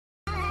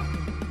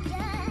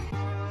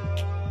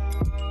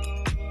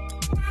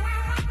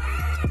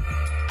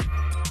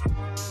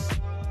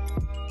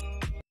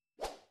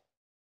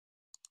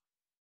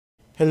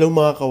Hello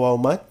mga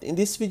kawawmat! In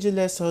this video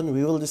lesson,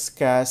 we will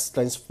discuss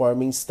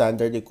transforming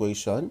standard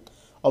equation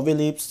of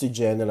ellipse to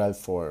general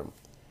form.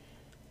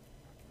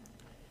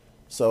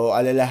 So,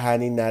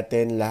 alalahanin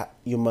natin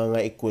yung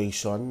mga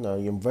equation,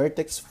 yung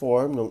vertex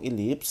form ng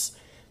ellipse.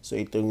 So,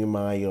 ito yung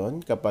mga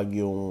yon kapag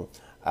yung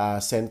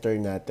center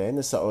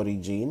natin nasa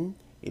origin,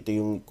 ito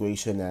yung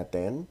equation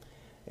natin.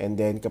 And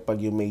then,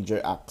 kapag yung major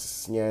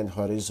axis niyan,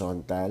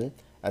 horizontal.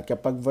 At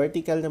kapag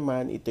vertical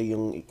naman, ito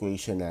yung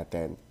equation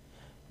natin.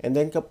 And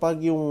then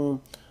kapag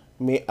yung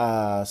may,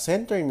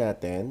 center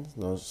natin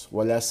no,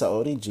 wala sa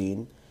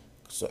origin,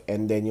 so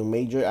and then yung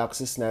major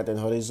axis natin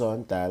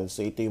horizontal,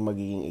 so ito yung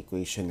magiging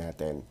equation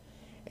natin.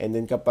 And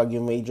then kapag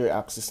yung major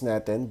axis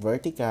natin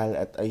vertical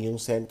at yung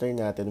center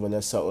natin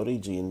wala sa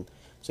origin,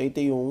 so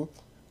ito yung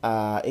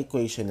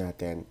equation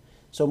natin.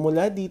 So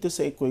mula dito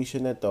sa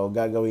equation na to,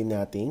 gagawin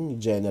nating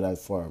general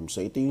form.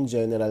 So ito yung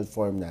general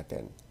form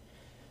natin.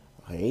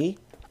 Okay?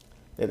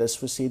 Let us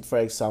proceed for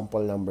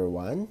example number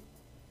 1.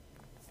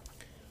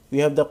 We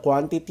have the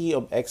quantity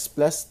of x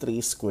plus 3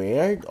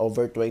 squared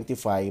over 25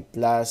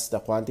 plus the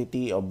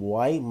quantity of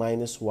y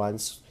minus 1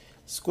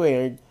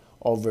 squared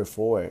over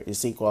 4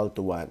 is equal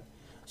to 1.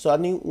 So,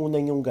 ano yung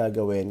unang yung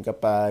gagawin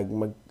kapag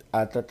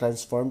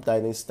mag-transform tayo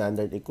ng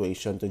standard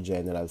equation to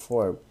general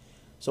form?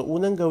 So,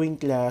 unang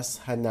gawing class,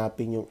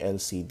 hanapin yung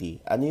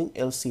LCD. Ano yung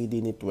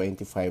LCD ni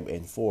 25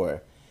 and 4?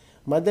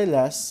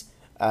 Madalas,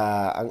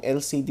 ang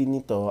LCD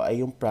nito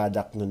ay yung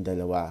product ng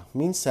dalawa.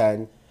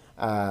 Minsan,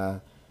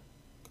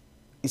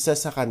 isa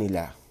sa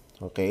kanila.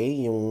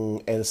 Okay?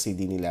 Yung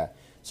LCD nila.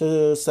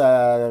 So, sa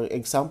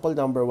example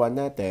number 1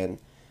 natin,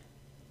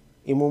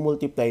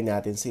 imumultiply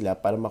natin sila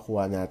para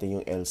makuha natin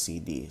yung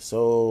LCD.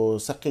 So,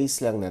 sa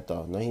case lang na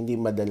to, no?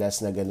 Hindi madalas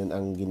na ganun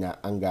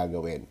ang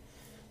gagawin.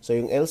 So,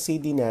 yung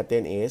LCD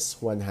natin is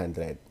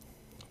 100.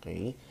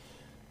 Okay?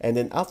 And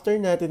then, after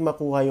natin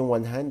makuha yung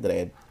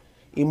 100,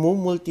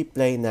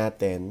 imumultiply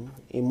natin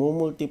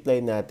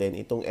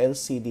itong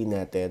LCD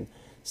natin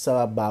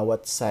sa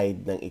bawat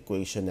side ng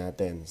equation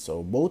natin.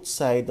 So, both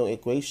side ng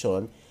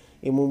equation,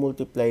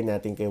 imumultiply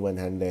natin kay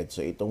 100.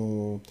 So,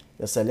 itong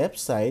nasa left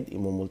side,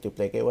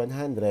 imumultiply kay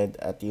 100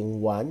 at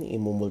yung 1,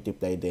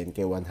 imumultiply din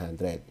kay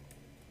 100.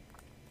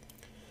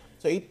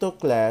 So, ito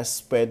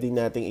class, pwede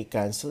nating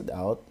i-cancel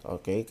out.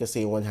 Okay?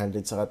 Kasi yung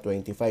 100 saka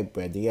 25,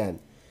 pwede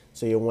yan.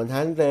 So, yung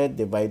 100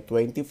 divide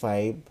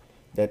 25,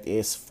 that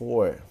is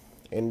 4.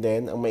 And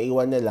then, ang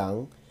maiwan na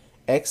lang,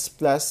 x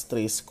plus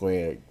 3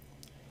 squared.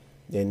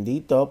 Then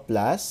dito,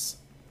 plus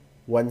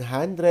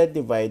 100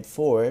 divide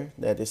 4,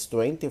 that is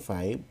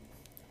 25,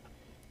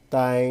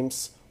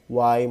 times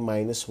y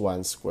minus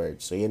 1 squared.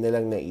 So, yan na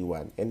lang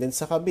naiwan. And then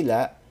sa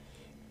kabila,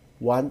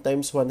 1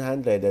 times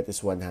 100, that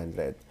is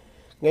 100.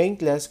 Ngayong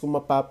class, kung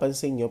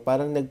mapapansin nyo,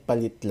 parang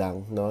nagpalit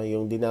lang, no?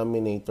 Yung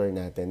denominator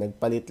natin,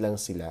 nagpalit lang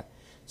sila.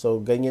 So,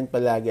 ganyan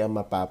palagi ang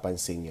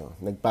mapapansin nyo.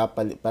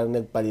 Parang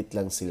nagpalit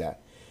lang sila.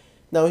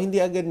 Now,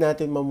 hindi agad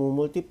natin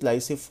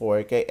mamumultiply si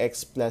 4 kay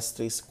x plus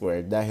 3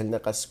 squared dahil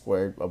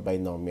naka-squared o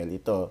binomial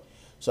ito.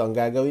 So, ang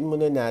gagawin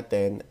muna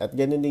natin, at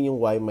ganun din yung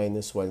y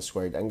minus 1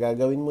 squared, ang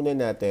gagawin muna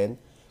natin,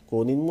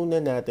 kunin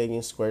muna natin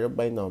yung square of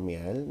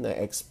binomial na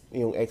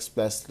yung x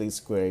plus 3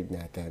 squared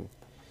natin.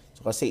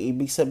 So, kasi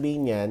ibig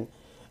sabihin yan,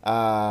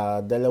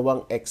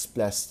 dalawang x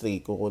plus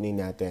 3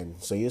 kukunin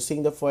natin. So,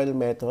 using the FOIL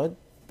method,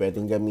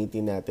 pwedeng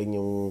gamitin natin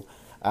yung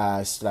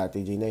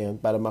strategy na yun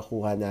para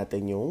makuha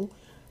natin yung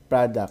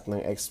product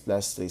ng x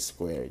plus 3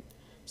 squared.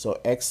 So,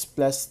 x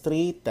plus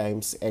 3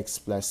 times x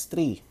plus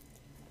 3.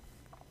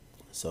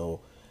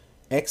 So,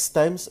 x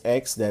times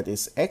x, that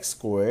is x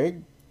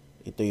squared.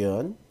 Ito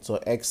yon.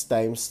 So, x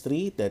times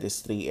 3, that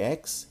is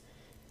 3x.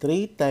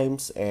 3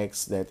 times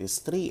x, that is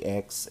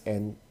 3x.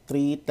 And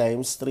 3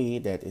 times 3,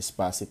 that is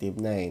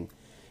positive 9.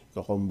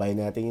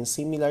 Ko-combine natin yung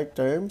similar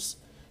terms.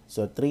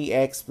 So,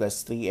 3x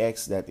plus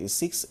 3x, that is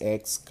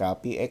 6x.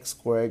 Copy x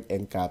squared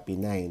and copy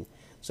 9.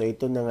 So,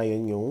 ito na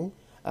ngayon yung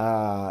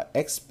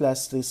x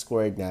plus 3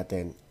 squared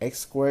natin.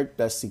 X squared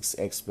plus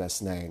 6x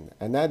plus 9.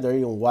 Another,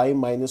 yung y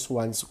minus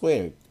 1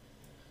 squared.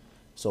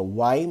 So,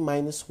 y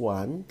minus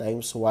 1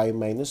 times y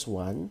minus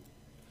 1.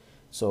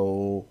 So,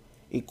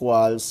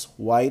 equals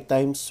y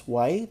times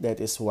y, that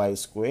is y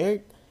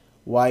squared.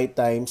 Y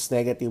times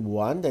negative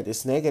 1, that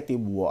is negative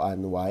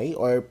 1y.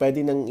 Or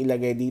pwede nang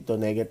ilagay dito,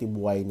 negative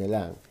y na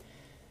lang.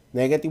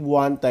 Negative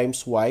 1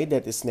 times y,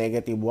 that is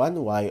negative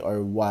 1y,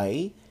 or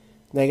y.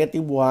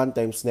 Negative 1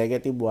 times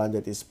negative 1,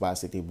 that is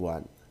positive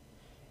 1.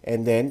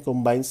 And then,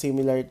 combine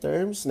similar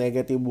terms,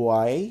 negative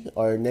y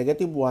or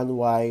negative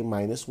 1y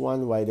minus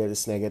 1y, that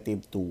is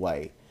negative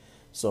 2y.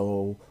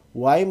 So,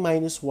 y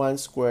minus 1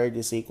 squared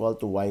is equal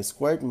to y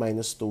squared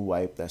minus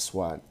 2y plus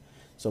 1.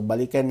 So,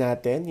 balikan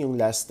natin yung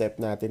last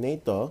step natin na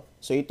ito.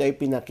 So, ito ay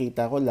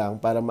pinakita ko lang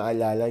para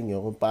maalala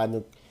nyo kung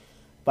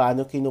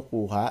paano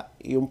kinukuha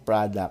yung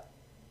product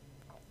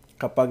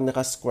kapag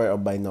naka-square o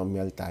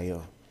binomial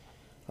tayo.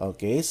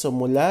 Okay, so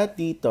mula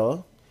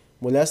dito,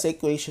 mula sa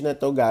equation na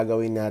to,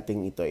 gagawin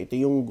natin ito. Ito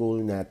yung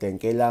goal natin.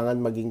 Kailangan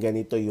maging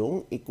ganito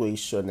yung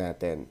equation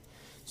natin.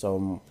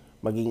 So,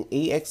 maging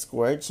ax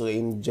squared, so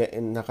in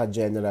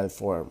naka-general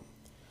form.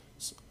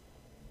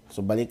 So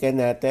balikan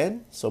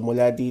natin. So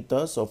mula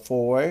dito, so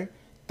 4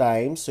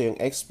 times, so yung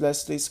x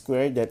plus 3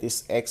 squared, that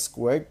is x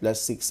squared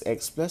plus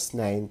 6x plus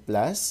 9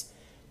 plus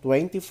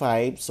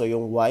 25. So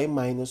yung y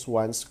minus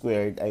 1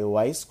 squared ay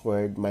y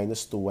squared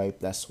minus 2y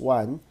plus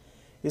 1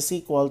 is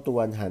equal to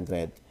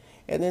 100.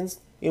 And then,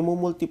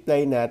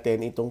 imumultiply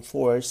natin itong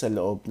 4 sa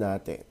loob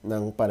natin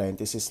ng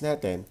parenthesis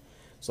natin.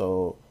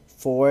 So,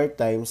 4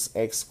 times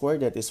x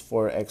squared, that is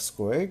 4x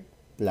squared,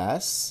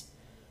 plus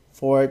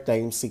 4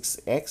 times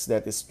 6x,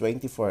 that is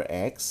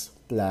 24x,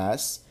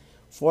 plus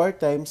 4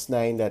 times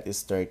 9, that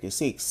is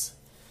 36.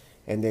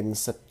 And then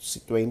sa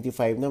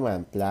 25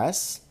 naman,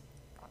 plus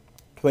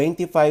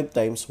 25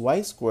 times y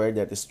squared,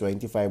 that is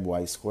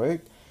 25y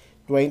squared,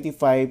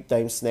 25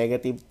 times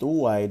negative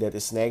 2y, that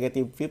is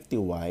negative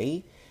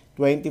 50y,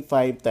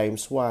 25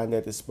 times 1,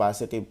 that is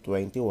positive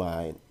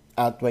 25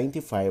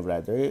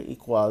 rather,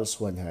 equals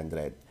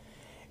 100.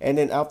 And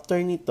then after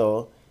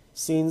nito,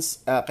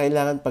 since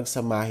kailangan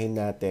pagsamahin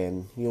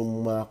natin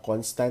yung mga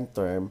constant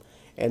term,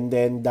 and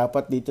then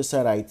dapat dito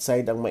sa right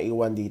side ang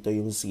maiwan dito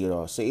yung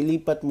 0. So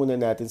ilipat muna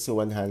natin si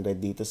 100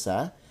 dito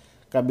sa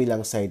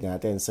kabilang side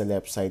natin, sa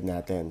left side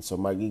natin.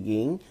 So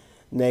magiging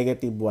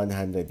negative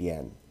 100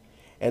 yan.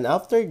 And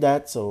after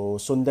that, so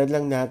sundan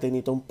lang natin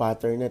itong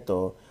pattern na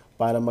to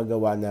para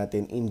magawa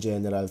natin in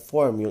general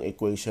form yung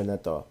equation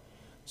na to.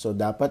 So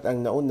dapat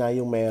ang nauna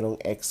yung mayroong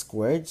x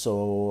squared.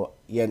 So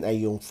yan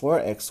ay yung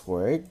 4x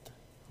squared.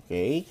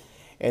 Okay?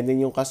 And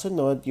then yung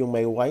kasunod, yung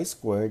may y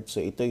squared.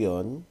 So ito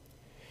yon.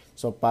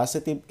 So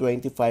positive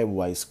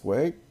 25y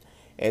squared.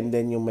 And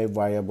then yung may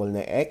variable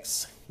na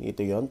x,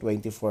 ito yon,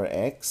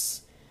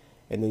 24x.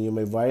 And then yung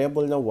may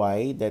variable na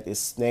y, that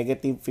is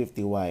negative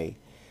 50y.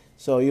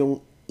 So yung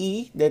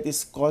e, that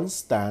is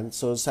constant.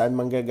 So saan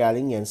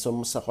manggagaling yan? So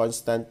sa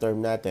constant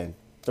term natin,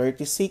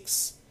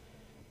 36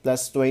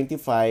 plus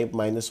 25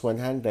 minus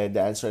 100,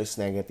 the answer is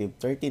negative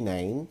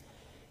 39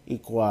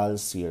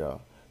 equals 0.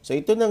 So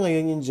ito na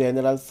ngayon yung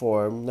general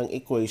form ng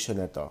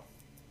equation na to.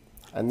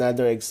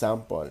 Another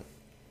example.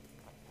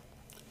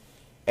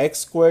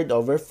 X squared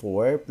over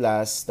 4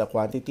 plus the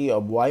quantity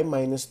of y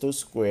minus 2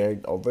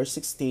 squared over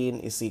 16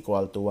 is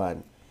equal to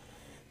 1.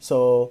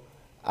 So,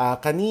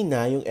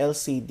 kanina yung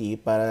LCD,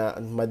 para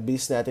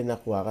mabilis natin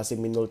nakuha kasi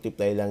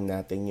minultiply lang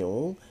natin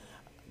yung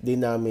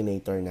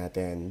denominator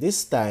natin.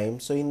 This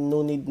time, so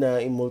no need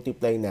na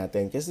i-multiply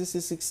natin kasi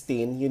si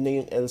 16, yun na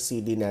yung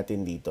LCD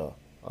natin dito.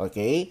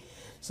 Okay?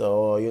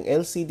 So, yung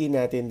LCD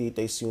natin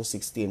dito is yung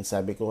 16.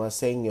 Sabi ko nga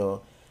sa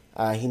inyo,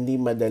 hindi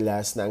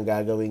madalas na ang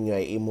gagawin nyo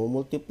ay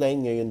i-multiply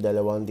nyo yung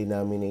dalawang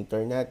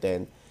denominator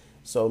natin.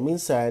 So,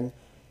 minsan,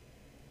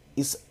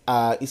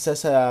 isa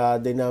sa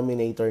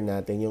denominator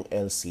natin yung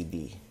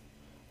LCD.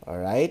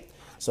 Alright?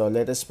 So,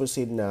 let us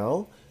proceed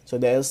now. So,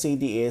 the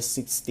LCD is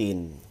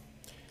 16.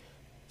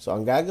 So,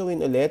 ang gagawin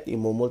ulit,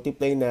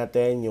 i-multiply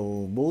natin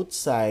yung both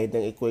side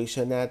ng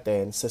equation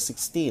natin sa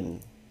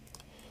 16.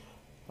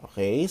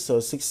 Okay?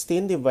 So,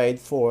 16 divide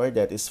 4,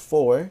 that is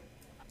 4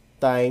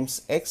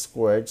 times x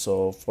squared,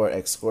 so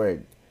 4x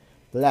squared,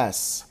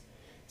 plus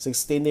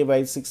 16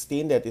 divided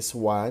 16, that is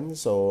 1.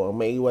 So, ang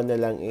maiwan na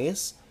lang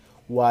is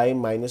y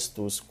minus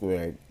 2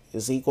 squared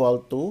is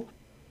equal to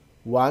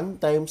 1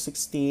 times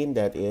 16,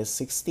 that is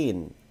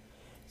 16.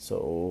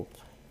 So,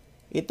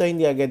 ito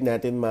hindi agad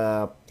natin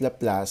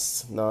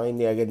ma-plus, no?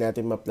 Hindi agad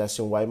natin ma-plus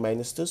yung y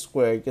minus 2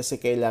 squared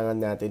kasi kailangan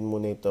natin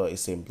muna ito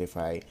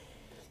i-simplify.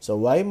 So,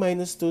 y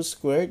minus 2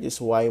 squared is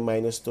y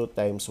minus 2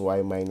 times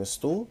y minus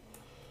 2.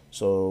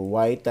 So,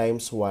 y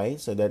times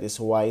y, so that is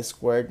y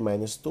squared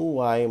minus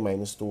 2y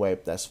minus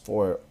 2y plus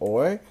 4.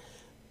 Or,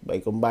 by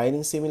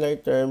combining similar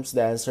terms, the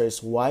answer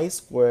is y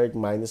squared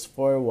minus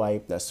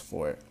 4y plus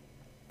 4.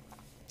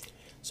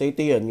 So,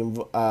 ito yun, yung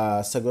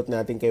sagot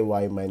natin kay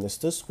y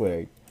minus 2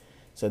 squared.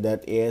 So,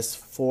 that is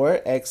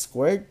 4x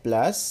squared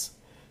plus,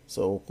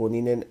 so,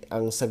 kunin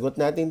ang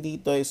sagot natin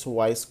dito is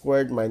y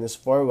squared minus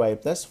 4y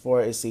plus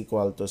 4 is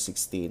equal to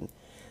 16.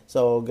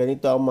 So,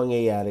 ganito ang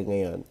mangyayari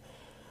ngayon.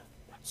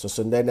 So,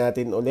 sundan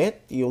natin ulit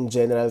yung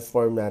general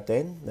form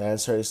natin. The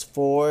answer is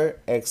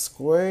 4x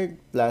squared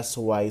plus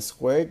y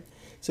squared.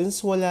 Since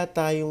wala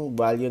tayong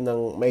value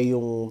ng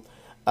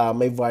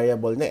may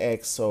variable na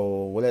x, so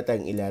wala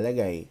tayong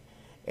ilalagay.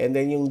 And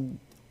then yung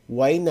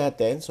y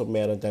natin, so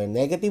meron tayong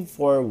negative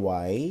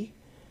 4y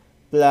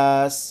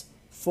plus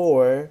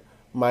 4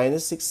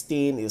 minus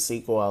 16 is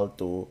equal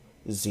to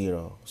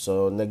 0.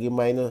 So, naging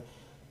minus,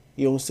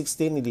 yung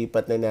 16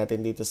 nilipat na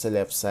natin dito sa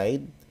left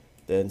side.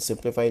 Then,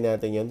 simplify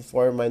natin yun.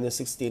 4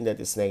 minus 16,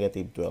 that is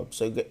negative 12.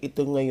 So,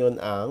 ito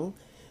ngayon ang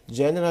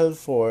general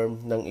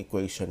form ng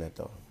equation na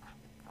to.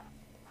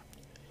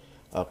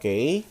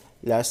 Okay.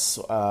 Last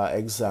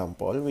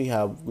example, we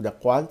have the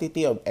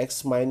quantity of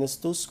x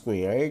minus 2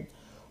 squared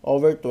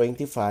over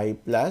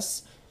 25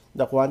 plus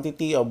the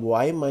quantity of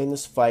y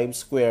minus 5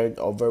 squared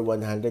over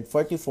 144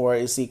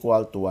 is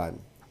equal to 1.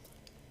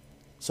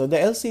 So,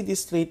 the LCD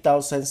is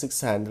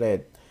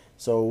 3,600.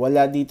 So,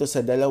 wala dito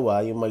sa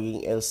dalawa yung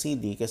maging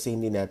LCD kasi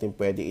hindi natin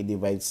pwede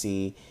i-divide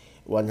si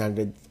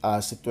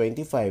Si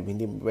 25,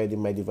 hindi pwede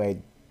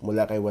ma-divide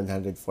mula kay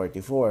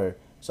 144.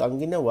 So, ang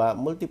ginawa,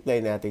 multiply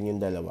natin yung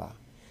dalawa.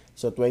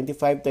 So,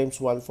 25 times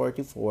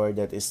 144,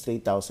 that is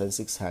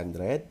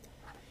 3,600.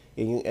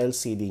 Yun yung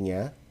LCD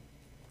niya.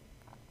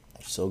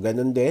 So,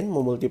 ganun din,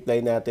 mumultiply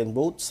natin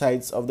both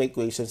sides of the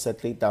equation sa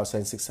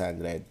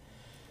 3,600.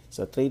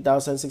 So,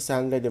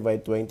 3,600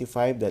 divide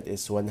 25, that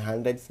is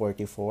 144.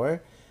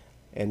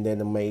 And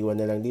then, ang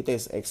maiwan na lang dito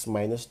is x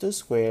minus 2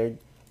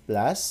 squared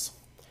plus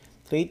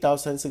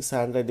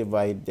 3,600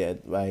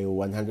 divided by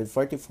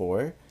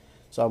 144.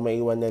 So, ang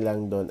maiwan na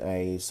lang doon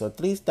ay, so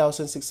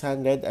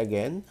 3,600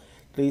 again,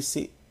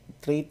 3,600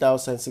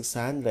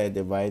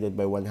 divided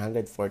by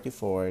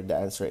 144, the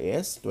answer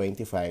is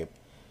 25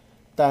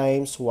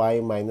 times y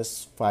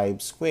minus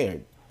 5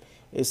 squared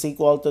is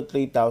equal to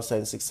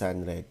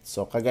 3,600.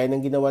 So, kagaya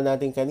ng ginawa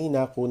natin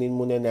kanina, kunin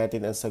muna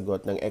natin ang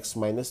sagot ng x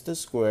minus 2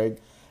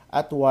 squared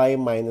at y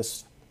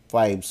minus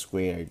 5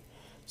 squared.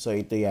 So,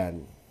 ito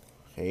yan.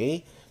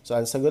 Okay? So,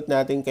 ang sagot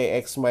natin kay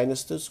x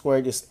minus 2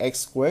 squared is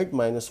x squared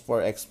minus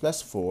 4x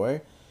plus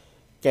 4.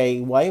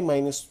 Kay y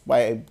minus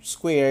 5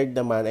 squared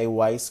naman ay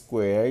y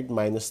squared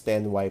minus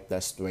 10y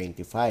plus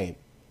 25.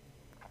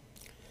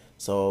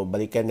 So,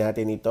 balikan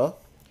natin ito.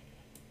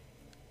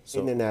 So,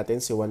 na natin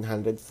si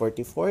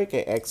 144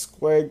 kay x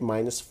squared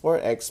minus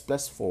 4x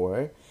plus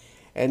 4.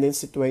 And then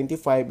si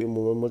 25,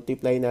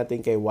 i-multiply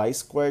natin kay y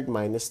squared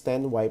minus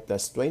 10y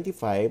plus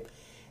 25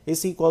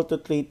 is equal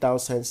to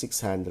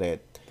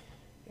 3,600.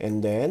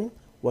 And then,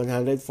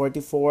 144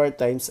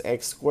 times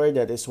x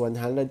squared, that is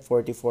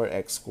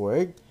 144x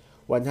squared.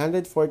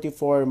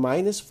 144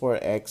 minus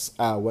 4x,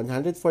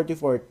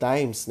 144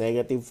 times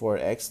negative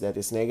 4x, that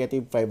is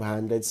negative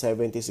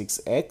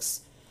 576x.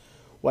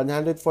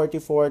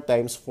 144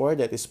 times 4,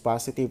 that is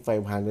positive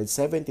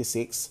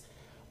 576,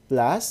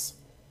 plus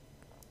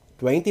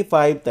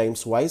 25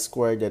 times y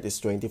squared, that is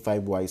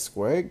 25y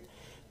squared.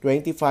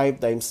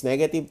 25 times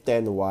negative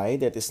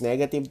 10y, that is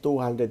negative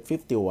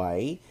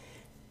 250y.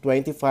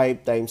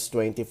 25 times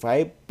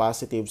 25,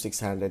 positive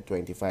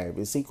 625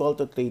 is equal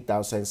to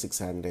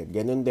 3,600.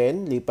 Ganun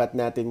din, lipat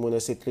natin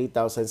muna si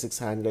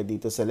 3,600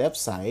 dito sa left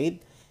side.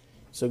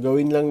 So,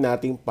 gawin lang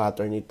nating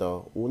pattern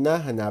ito.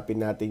 Una,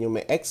 hanapin natin yung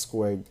may x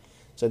squared.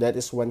 So, that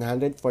is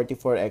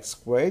 144x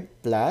squared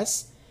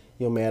plus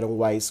yung merong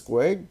y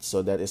squared. So,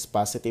 that is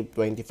positive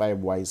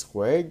 25y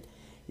squared.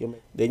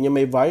 Then, yung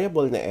may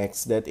variable na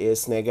x, that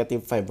is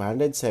negative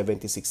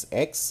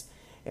 576x.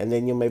 And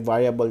then yung may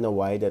variable na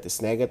y, that is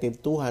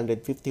negative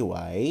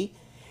 250y.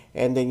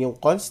 And then yung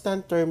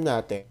constant term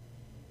natin,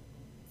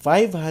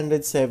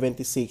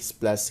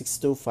 576 plus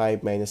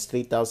 625 minus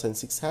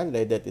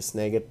 3,600, that is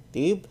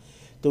negative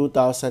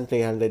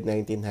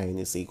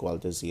 2,399 is equal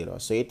to 0.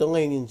 So, ito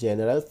ngayon yung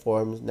general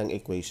form ng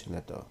equation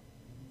na to.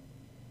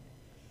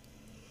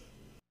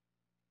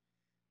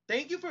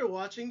 Thank you for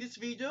watching this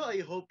video.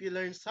 I hope you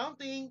learned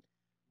something.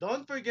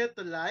 Don't forget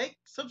to like,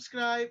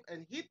 subscribe,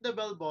 and hit the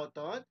bell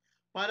button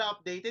para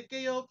updated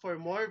kayo for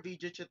more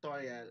video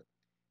tutorial.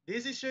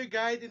 This is your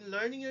guide in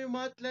learning your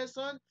math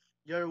lesson,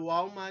 your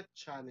Wow Math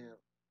channel.